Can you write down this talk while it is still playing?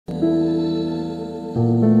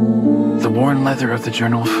The worn leather of the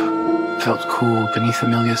journal felt cool beneath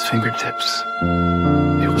Amelia's fingertips.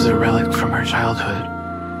 It was a relic from her childhood,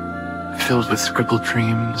 filled with scribbled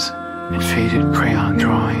dreams and faded crayon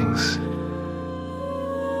drawings.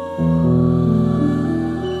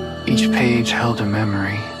 Each page held a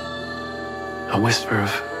memory, a whisper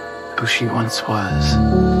of who she once was.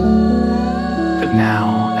 But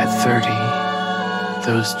now, at 30,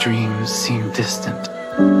 those dreams seemed distant,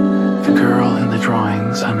 the girl in the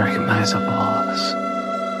drawings unrecognizable as.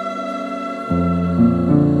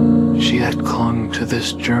 She had clung to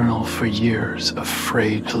this journal for years,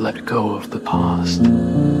 afraid to let go of the past.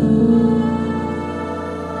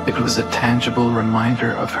 It was a tangible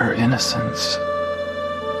reminder of her innocence,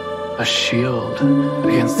 a shield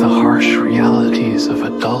against the harsh realities of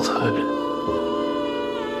adulthood.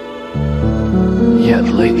 Yet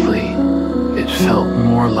lately, it felt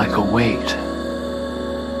more like a weight,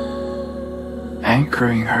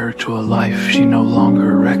 anchoring her to a life she no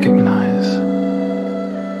longer recognized.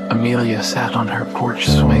 Amelia sat on her porch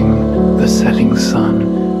swing, the setting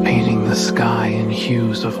sun painting the sky in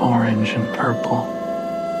hues of orange and purple.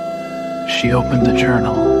 She opened the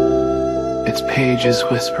journal, its pages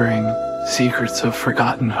whispering secrets of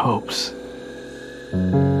forgotten hopes.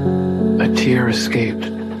 A tear escaped,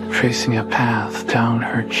 tracing a path down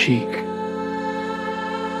her cheek.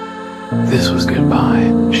 This was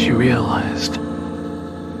goodbye, she realized.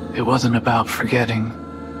 It wasn't about forgetting,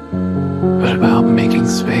 but about making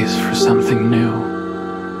space for something new.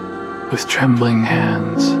 With trembling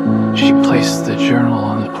hands, she placed the journal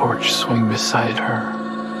on the porch swing beside her.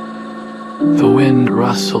 The wind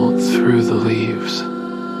rustled through the leaves,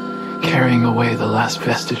 carrying away the last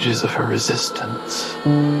vestiges of her resistance.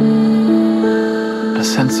 A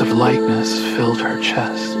sense of lightness filled her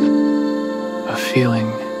chest, a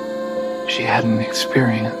feeling she hadn't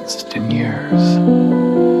experienced in years.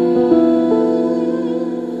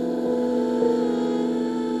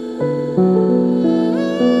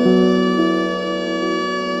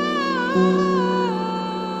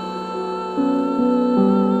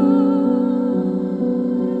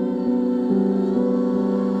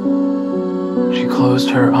 She closed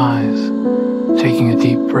her eyes, taking a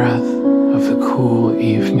deep breath of the cool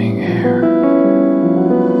evening air.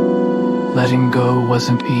 Letting go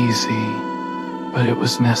wasn't easy, but it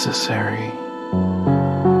was necessary.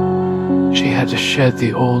 She had to shed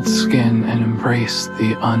the old skin and embrace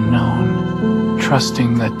the unknown,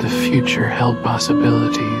 trusting that the future held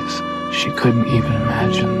possibilities she couldn't even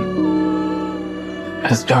imagine.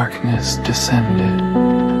 As darkness descended,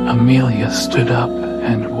 Amelia stood up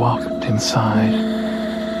and walked inside,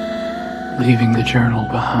 leaving the journal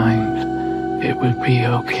behind. It would be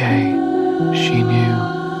okay, she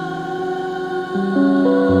knew.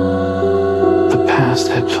 The past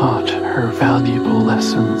had taught her valuable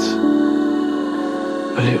lessons,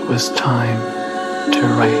 but it was time to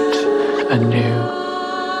write a new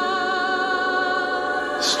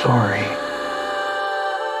story.